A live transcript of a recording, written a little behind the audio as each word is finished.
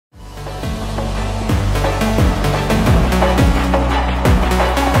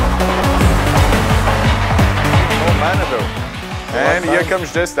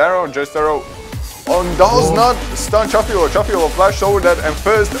comes Jestaro. Jestaro does not stun Chafilo. Chafilo flashed over that, and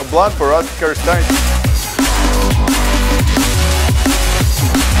first blood for Lattelecom State.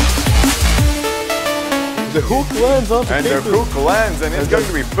 The hook lands on and the hook lands, and it's going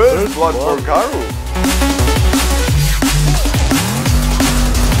to be first blood for Karu.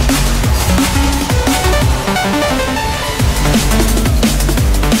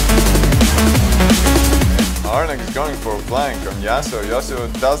 Arnak is going for a flank on Yasuo.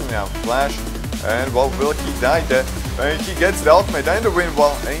 Yasuo doesn't have flash, and well, will he die there? He gets the ultimate and the win,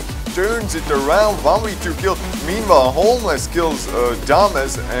 while he turns it around. 1v2 kill. Meanwhile, Homeless kills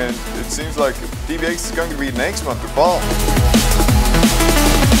Damas, and it seems like TBX is going to be the next one to fall.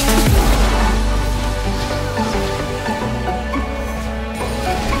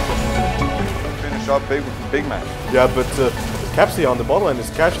 Finish up big man. Yeah, but Capsy on the bottom line is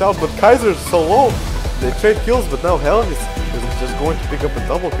cashed out, but Kaiser's so low. They trade kills, but now Helv is just going to pick up a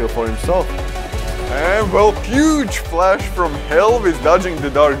double kill for himself. And well, huge flash from Helv is dodging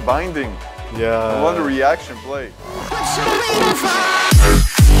the Dark Binding. Yeah. What a reaction play.